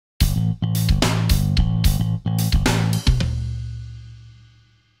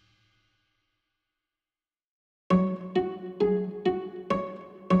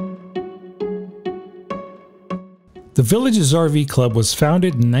The Villages RV Club was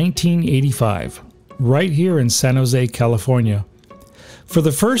founded in 1985, right here in San Jose, California. For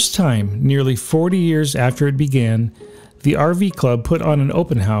the first time, nearly 40 years after it began, the RV Club put on an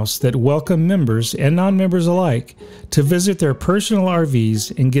open house that welcomed members and non-members alike to visit their personal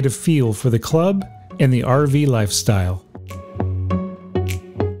RVs and get a feel for the club and the RV lifestyle.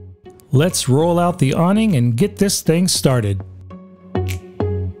 Let's roll out the awning and get this thing started.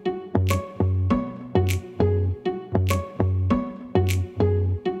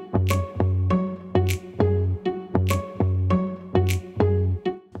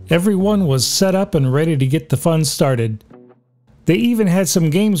 Everyone was set up and ready to get the fun started. They even had some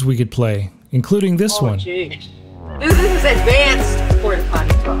games we could play, including this one. Geez. This is advanced porta potty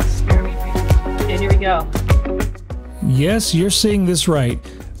toss. And here we go. Yes, you're seeing this right.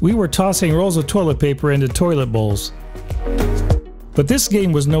 We were tossing rolls of toilet paper into toilet bowls. But this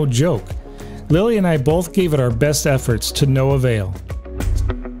game was no joke. Lily and I both gave it our best efforts to no avail.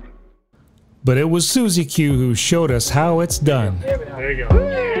 But it was Susie Q who showed us how it's done. There you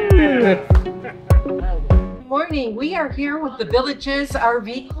go. Good morning. We are here with the Villages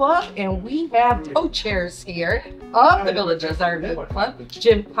RV Club, and we have co-chairs here of the Villages RV Club,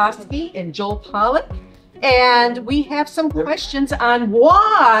 Jim Kosky and Joel Pollock. And we have some questions on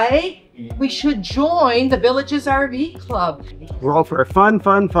why we should join the Villages RV Club. Well, for fun.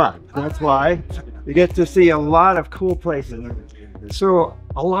 That's why. You get to see a lot of cool places. So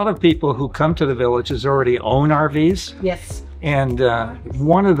a lot of people who come to the Villages already own RVs. Yes. And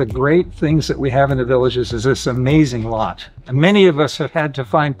one of the great things that we have in the Villages is this amazing lot. And many of us have had to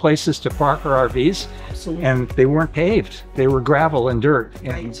find places to park our RVs. Absolutely. And they weren't paved. They were gravel and dirt.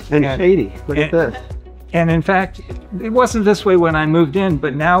 And shady. Look at this. And in fact, it wasn't this way when I moved in,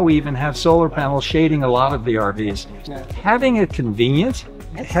 but now we even have solar panels shading a lot of the RVs. Having it convenient,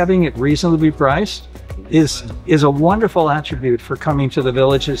 having it reasonably priced, is a wonderful attribute for coming to the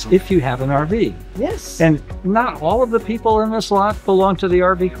Villages if you have an RV. Yes. And not all of the people in this lot belong to the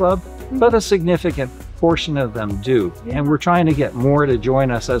RV Club, but a significant portion of them do. Yeah. And we're trying to get more to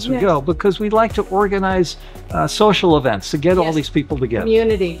join us as we go, because we'd like to organize social events to get all these people together.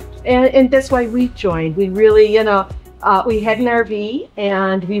 Community. And that's why we joined. We really, we had an RV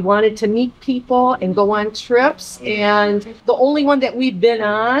and we wanted to meet people and go on trips. And the only one that we've been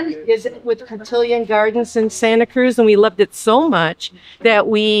on is with Cotillion Gardens in Santa Cruz. And we loved it so much that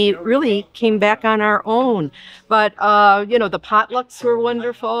we really came back on our own. But, the potlucks were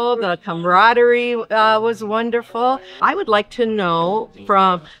wonderful. The camaraderie was wonderful. I would like to know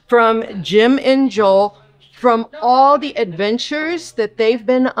from Jim and Joel, from all the adventures that they've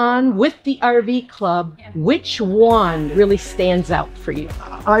been on with the RV Club, which one really stands out for you?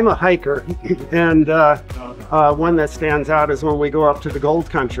 I'm a hiker, and one that stands out is when we go up to the Gold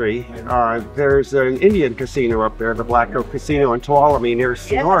Country. There's an Indian casino up there, the Black Oak Casino in Tuolumne near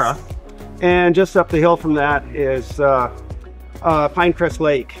Sonora. Yes. And just up the hill from that is Pinecrest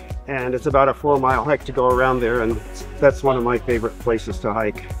Lake. And it's about a 4-mile hike to go around there, and that's one of my favorite places to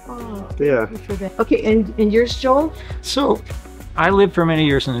hike. Oh, yeah. Okay, and yours, Joel? So, I lived for many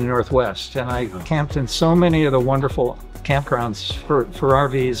years in the Northwest, and I camped in so many of the wonderful campgrounds for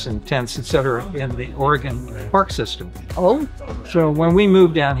RVs and tents, etc., in the Oregon park system. Oh. So when we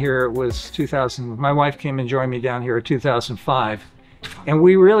moved down here, it was 2000. My wife came and joined me down here in 2005. And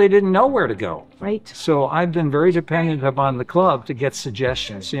we really didn't know where to go. Right. So I've been very dependent upon the club to get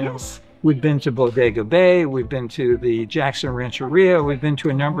suggestions. We've been to Bodega Bay, we've been to the Jackson Rancheria, we've been to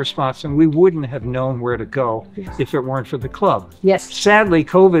a number of spots, and we wouldn't have known where to go if it weren't for the club. Yes. Sadly,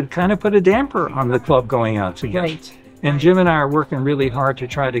 COVID kind of put a damper on the club going out together. Right. And Jim and I are working really hard to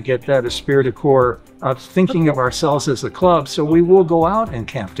try to get that esprit de corps of thinking of ourselves as a club, so we will go out and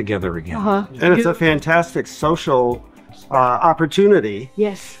camp together again. And it's a fantastic social opportunity.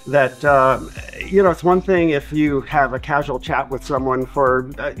 Yes. That, it's one thing if you have a casual chat with someone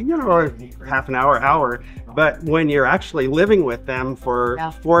for, half an hour, but when you're actually living with them for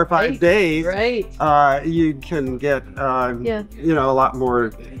 4 or 5 days, you can get, a lot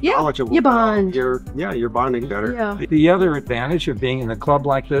more knowledgeable. You bond. You're bonding better. Yeah. The other advantage of being in a club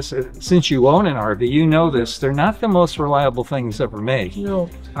like this, since you own an RV, you know this, they're not the most reliable things ever made. No.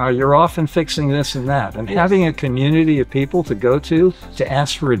 You're often fixing this and that, and having a community of people to go to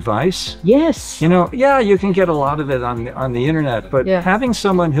ask for advice. Yes. You can get a lot of it on the internet, but having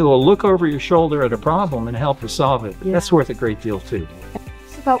someone who will look over your shoulder at a problem and help you solve it, that's worth a great deal too.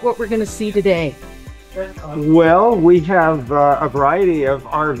 It's about what we're going to see today. Well, we have a variety of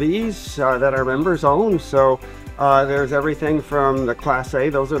RVs that our members own, so There's everything from the Class A,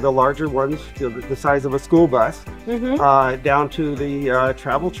 those are the larger ones, the size of a school bus, down to the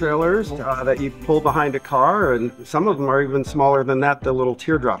travel trailers that you pull behind a car, and some of them are even smaller than that, the little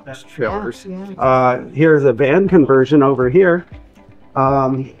teardrop trailers. Here's a van conversion over here.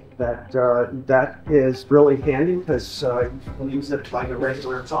 That is really handy because you can use it like a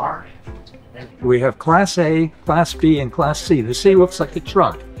regular car. We have Class A, Class B, and Class C. The C looks like a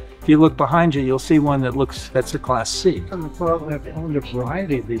truck. If you look behind you, you'll see one that's a Class C. Well, on the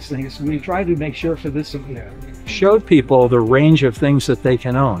variety of these things, we try to make sure for this, Showed people the range of things that they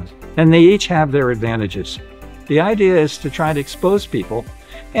can own, and they each have their advantages. The idea is to try to expose people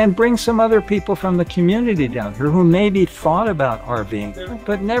and bring some other people from the community down here who maybe thought about RVing,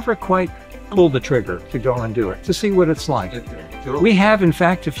 but never quite pulled the trigger to go and do it, to see what it's like. We have, in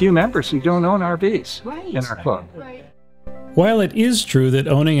fact, a few members who don't own RVs in our club. While it is true that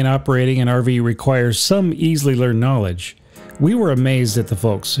owning and operating an RV requires some easily learned knowledge, we were amazed at the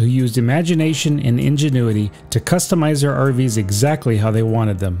folks who used imagination and ingenuity to customize their RVs exactly how they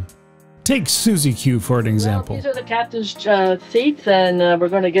wanted them. Take Susie Q for an example. Well, these are the captain's seats, and we're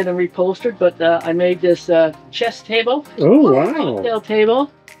going to get them reupholstered, but I made this chess table. Oh, wow. Cocktail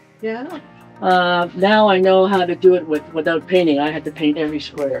table. Yeah. Now I know how to do it without painting. I had to paint every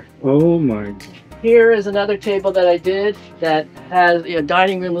square. Oh my. Here is another table that I did that has a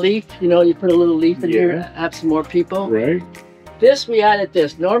dining room leaf. You know, you put a little leaf in here, have some more people. Right. This, we added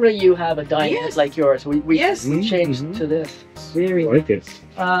this. Normally you have a dining room like yours. We changed to this. Very like it.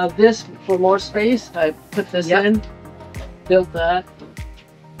 This, for more space, I put this in, built that.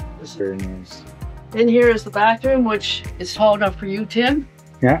 Very nice. In here is the bathroom, which is tall enough for you, Tim.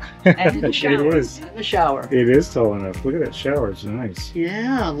 Yeah. And the shower. It is. And the shower. It is tall enough. Look at that shower. It's nice.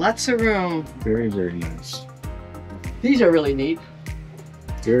 Yeah, lots of room. Very, very nice. These are really neat.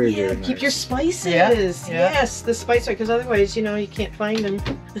 Very, Yeah, very nice. keep your spices. Yeah. Yes, the spice, because otherwise, you know, you can't find them.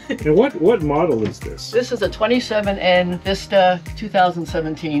 And what model is this? This is a 27N Vista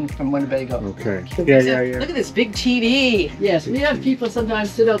 2017 from Winnebago. Okay. Look Yeah, at- yeah, yeah. Look at this big TV. Yes, we have people sometimes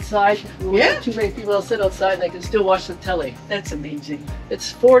sit outside. We Yeah. have too many people that sit outside and they can still watch the telly. That's amazing.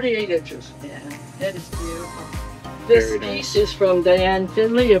 It's 48 inches. Yeah, that is beautiful. This Very piece nice. is from Diane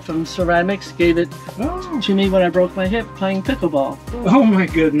Finley from Ceramics. Gave it Oh. to me when I broke my hip playing pickleball. Oh my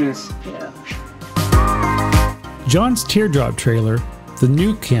goodness. Yeah. John's teardrop trailer, the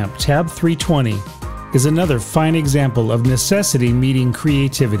New Camp Tab 320, is another fine example of necessity meeting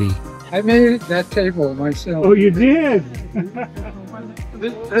creativity. I made that table myself. Oh, you did?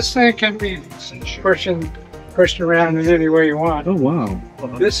 This thing can be pushed around in any way you want. Oh, wow.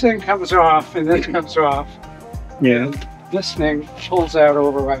 This thing comes off and this comes off. Yeah. This thing pulls out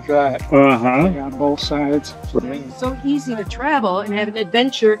over like that Uh-huh. on both sides. So easy to travel and have an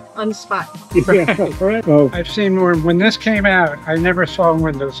adventure on the spot. Yeah, right. Oh, I've seen more. When this came out, I never saw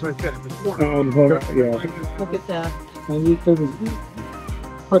windows like that before. yeah. Look at that. And you can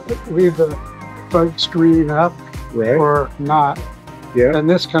leave the front screen up Right. or not. Yeah. And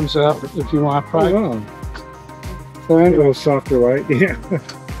this comes up if you want Oh, private. wow. A little softer light. Yeah.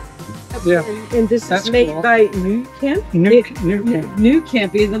 Yeah. And this That's is made cool. by New Camp. New Camp. New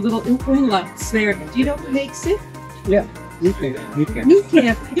Camp, the little inlets there. Do you know who makes it? Yeah. New Camp. New Camp. New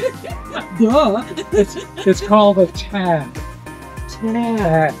Camp. Duh. It's called a tab.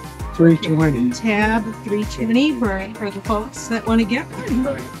 Tab. 320. Tab 320 for the folks that want to get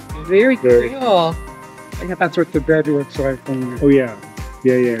one. Very Very cool. That's what the bed looks like when you Oh, yeah.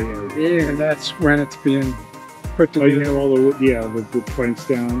 Yeah, yeah, yeah. there. And that's when it's being put Oh, you together. have all the wood, yeah, the planks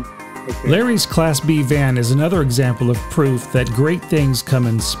down. Okay. Larry's Class B van is another example of proof that great things come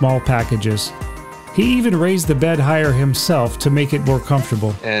in small packages. He even raised the bed higher himself to make it more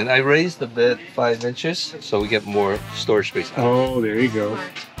comfortable. And I raised the bed 5 inches so we get more storage space. Oh, there you go.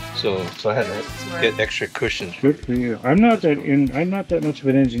 So I had to get extra cushions. Good for you. I'm not that much of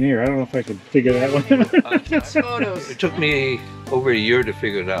an engineer. I don't know if I could figure that one out. It took me over a year to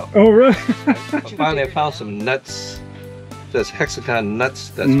figure it out. Oh, really? Finally, I found some nuts. There's hexagon nuts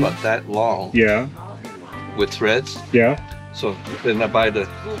that's about that long Yeah. with threads. Yeah. So then I buy the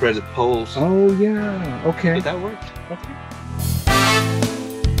threaded poles. Oh, yeah. Okay. Did that work?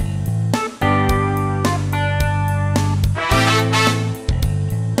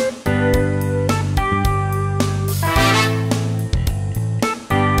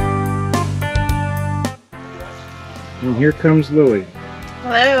 And here comes Lily.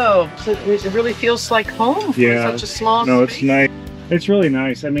 Hello. So it really feels like home for Yeah. such a small No, space. it's nice. It's really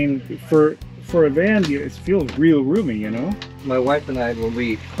nice. I mean, for a van, it feels real roomy, you know? My wife and I, when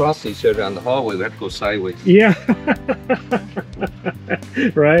we crossed each other on the hallway, we had to go sideways. Yeah.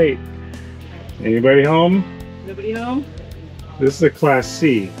 Right. Anybody home? Nobody home? This is a Class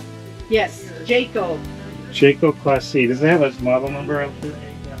C. Yes, Jaco. Jaco Class C. Does it have a model number out there?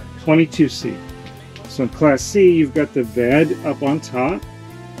 22C. So in Class C, you've got the bed up on top,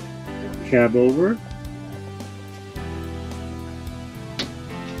 cab over.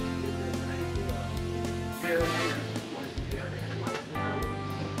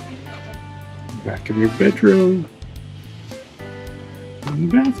 Back of your bedroom.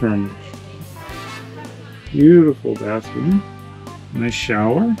 And the bathroom. Beautiful bathroom. Nice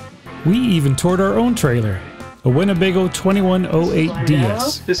shower. We even toured our own trailer, a Winnebago 2108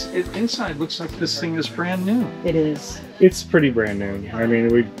 DS. This inside looks like this thing is brand new. It is. It's pretty brand new. I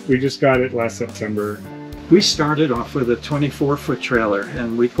mean, we just got it last September. We started off with a 24-foot trailer,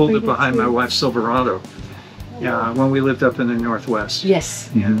 and we pulled it behind my wife's Silverado when we lived up in the Northwest.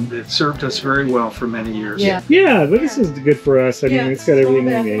 Yes. And it served us very well for many years. Yeah. Yeah, but this is good for us. I mean, it's got everything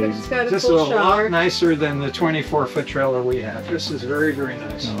we need. It's got a This is full a shower. lot nicer than the 24-foot trailer we have. This is very, very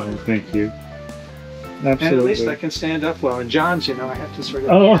nice. Oh, thank you. And at Absolutely. least I can stand up well. And John's, you know, I have to sort of...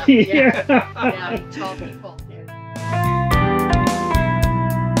 Oh, yeah. Yeah, tall people.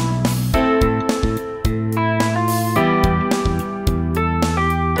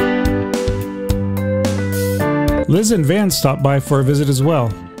 Liz and Van stopped by for a visit as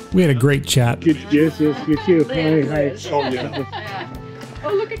well. We had a great chat. Good, yes, you too. Hi, hi. Oh, yeah.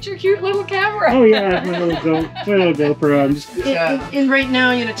 Oh, look at your cute little camera. Oh, yeah, my little GoPro. I'm just... And right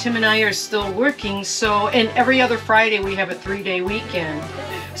now, you know, Tim and I are still working, so, and every other Friday we have a 3-day weekend.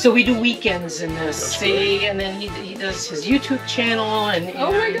 So we do weekends in this, see, and then he does his YouTube channel, and you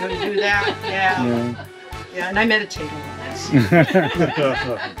know, you're gonna do that, yeah, and I meditate on this.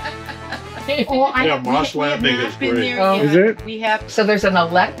 Oh, marshlanding is great. Is it? We have. So there's an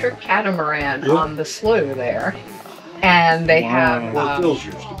electric catamaran on the slough there, and they have what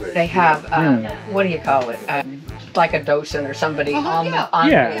do you call it? Like a docent or somebody on the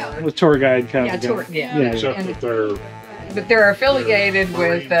with tour guide kind of. Except And- that they're but they're affiliated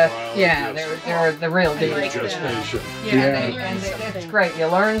with they're the real deal. gestation. And it's great. You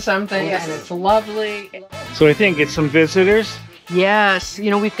learn something, and it's lovely. So I think get some visitors. Yes,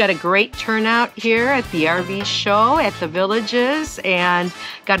 you know, we've got a great turnout here at the RV show at the Villages, and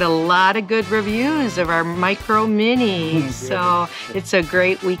got a lot of good reviews of our micro minis. So it's a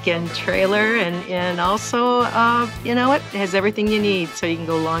great weekend trailer, and also, you know what, it has everything you need, so you can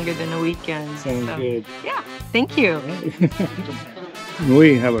go longer than a weekend. Sounds good. Yeah, thank you.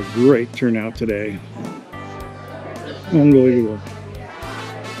 We have a great turnout today. Unbelievable.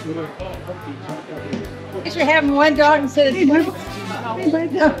 You're having one dog instead of two.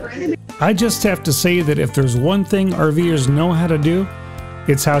 I just have to say that if there's one thing RVers know how to do,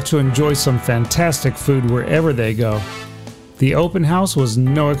 it's how to enjoy some fantastic food wherever they go. The open house was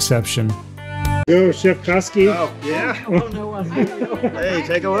no exception. Go, Chef Koski. Oh, yeah. Hey,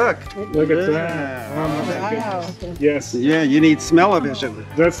 take a look. Look at that. Oh, my goodness. Yes. Yeah, you need smell-o-vision.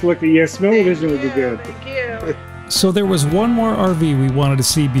 Let's look at, yeah, smell-o-vision would be good. Thank you. So there was one more RV we wanted to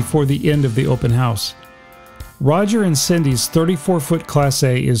see before the end of the open house. Roger and Cindy's 34-foot Class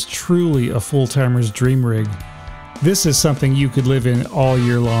A is truly a full-timer's dream rig. This is something you could live in all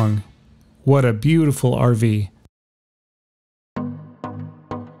year long. What a beautiful RV.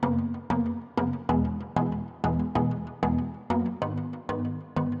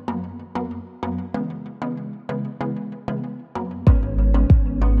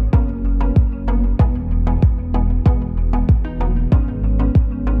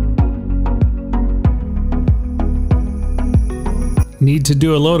 Need to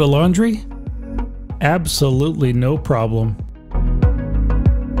do a load of laundry? Absolutely no problem.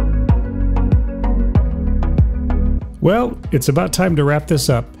 Well, it's about time to wrap this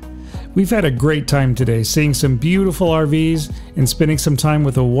up. We've had a great time today, seeing some beautiful RVs and spending some time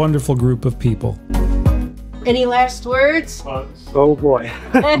with a wonderful group of people. Any last words? Oh, boy.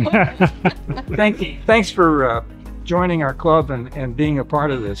 Thank you. Thanks for joining our club and being a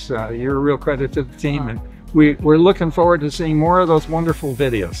part of this. You're a real credit to the team, and we're looking forward to seeing more of those wonderful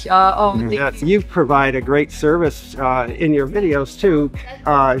videos. Yes, you provide a great service in your videos too.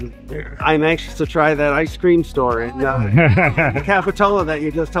 I'm anxious to try that ice cream store in Capitola that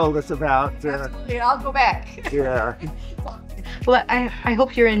you just told us about. I'll go back. Yeah. Well, I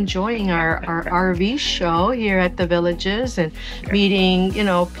hope you're enjoying our RV show here at the Villages, and meeting, you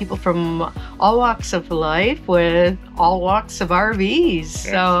know, people from all walks of life with all walks of RVs.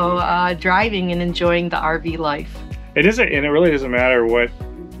 So driving and enjoying the RV life. It isn't, and it really doesn't matter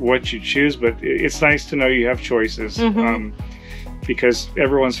what you choose, but it's nice to know you have choices. Because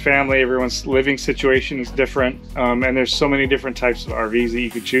everyone's family, everyone's living situation is different, and there's so many different types of RVs that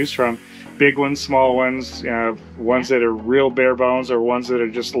you could choose from. big ones, small ones, ones that are real bare bones, or ones that are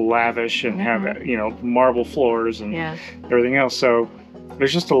just lavish and have, you know, marble floors and everything else. So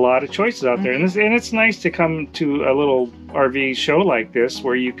there's just a lot of choices out there, and it's nice to come to a little RV show like this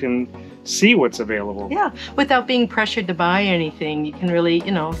where you can see what's available. Yeah, without being pressured to buy anything, you can really,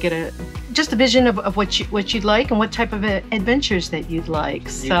 you know, get just a vision of what you'd like and what type of adventures that you'd like.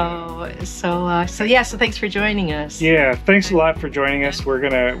 So thanks for joining us. Yeah, thanks a lot for joining us. We're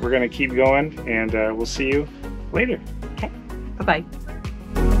gonna keep going, and we'll see you later. Okay, bye bye.